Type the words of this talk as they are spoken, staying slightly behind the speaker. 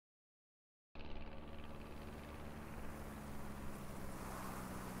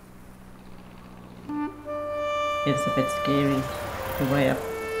It's a bit scary, the way up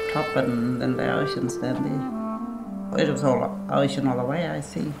top and then the ocean's down there. It was all ocean all the way, I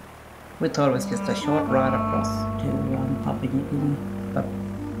see. We thought it was just a short ride across to Papua New Guinea, but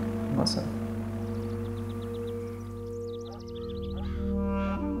it wasn't.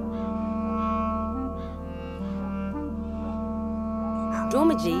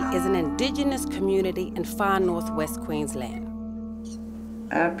 Doomadgee is an Indigenous community in far northwest Queensland.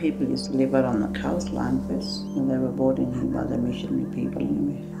 Our people used to live out on the coastline first, and they were brought in here by the missionary people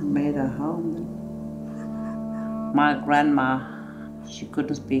and made a home. My grandma, she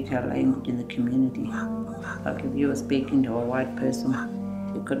couldn't speak her language in the community. Like if you were speaking to a white person,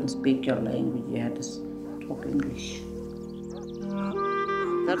 you couldn't speak your language, you had to talk English.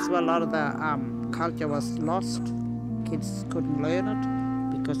 That's where a lot of the culture was lost. Kids couldn't learn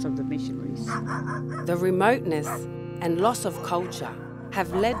it because of the missionaries. The remoteness and loss of culture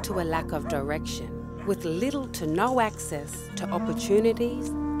have led to a lack of direction, with little to no access to opportunities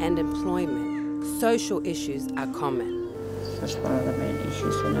and employment. Social issues are common. That's one of the main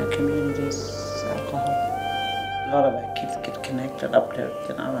issues in our communities, alcohol. A lot of our kids get connected up to,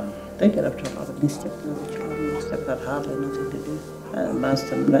 and they get up to a lot of mischief. They've got hardly nothing to do. Most of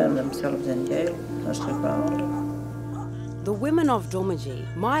them learn themselves in jail as they grow older. The women of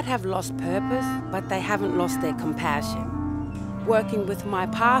Doomadgee might have lost purpose, but they haven't lost their compassion. Working with My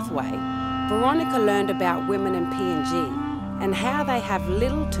Pathway, Veronica learned about women in PNG and how they have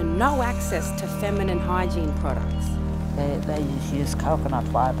little to no access to feminine hygiene products. They just use coconut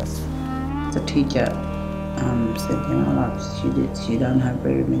fibres. The teacher said, she don't have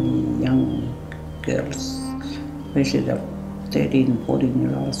very many young girls, especially the 13 and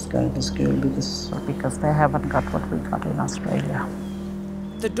 14-year-olds going to school because they haven't got what we got in Australia.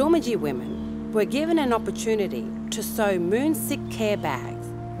 The Doomadgee women were given an opportunity to sew moon-sick care bags,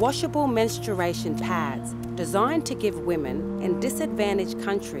 washable menstruation pads designed to give women in disadvantaged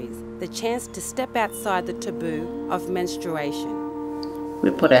countries the chance to step outside the taboo of menstruation.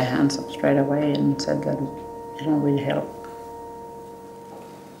 We put our hands up straight away and said that we'd help.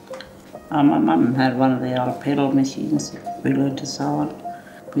 My mum had one of the old pedal machines. We learned to sew on.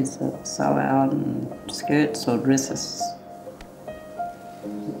 We'd sew our own skirts or dresses.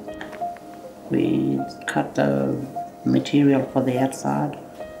 We cut the material for the outside,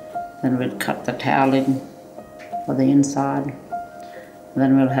 then we'd cut the toweling for the inside,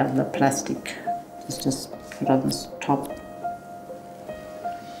 then we'll have the plastic just put on the top.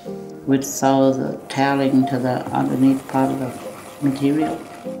 We'd sew the toweling to the underneath part of the material.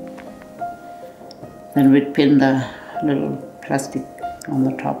 Then we'd pin the little plastic on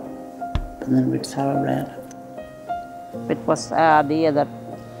the top, and then we'd sew around it. It was our idea that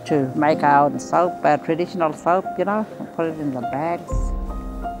to make our own soap, our traditional soap, and put it in the bags.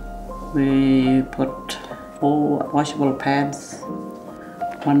 We put 4 washable pads,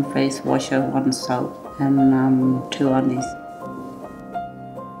 1 face washer, 1 soap, and 2 undies.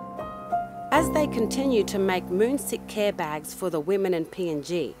 As they continue to make moon-sick care bags for the women in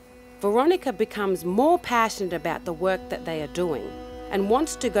PNG, Veronica becomes more passionate about the work that they are doing and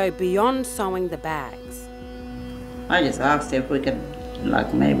wants to go beyond sewing the bags. I just asked if we could,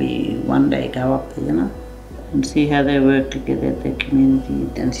 maybe one day go up there, and see how they work together at their community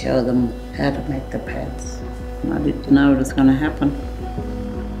and show them how to make the pads. And I didn't know it was going to happen.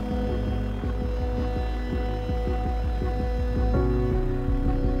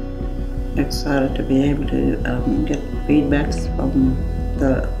 Excited to be able to get feedbacks from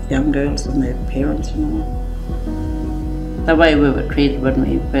the young girls and their parents, The way we were treated when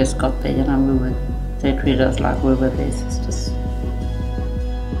we first got there, they treated us like we were their sisters.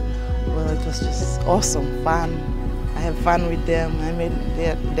 Well, it was just awesome, fun. I have fun with them. I mean,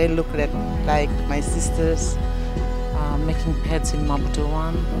 they look like my sisters. Making pads in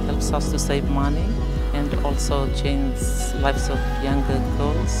Mabaduan helps us to save money and also change lives of younger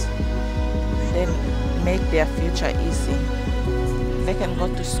girls. They make their future easy. They can go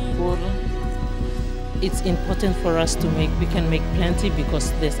to school. It's important for us to we can make plenty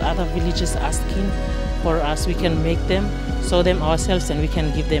because there's other villages asking for us. We can make them, sew them ourselves, and we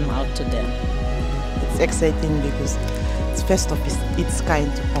can give them out to them. It's exciting because it's first of its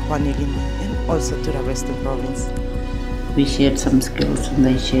kind to Papua New Guinea and also to the Western Province. We shared some skills and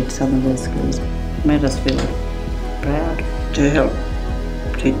they shared some of their skills. It made us feel proud to help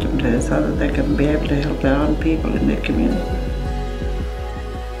teach them so that they can be able to help their own people in their community.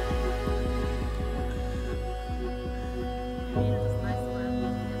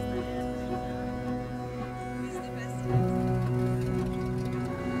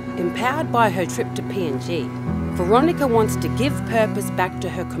 Empowered by her trip to PNG, Veronica wants to give purpose back to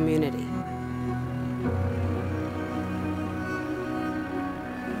her community.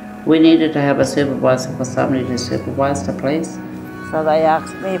 We needed to have a supervisor for somebody to supervise the place. So they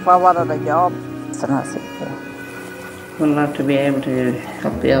asked me if I wanted a job, and I said, yeah. We'd love to be able to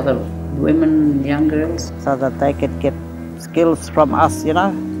help the other women, young girls, so that they could get skills from us, you know.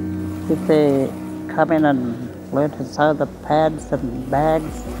 If they come in and learn to sew the pads and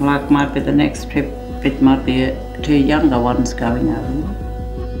bags. Like might be the next trip, it might be 2 younger ones going over.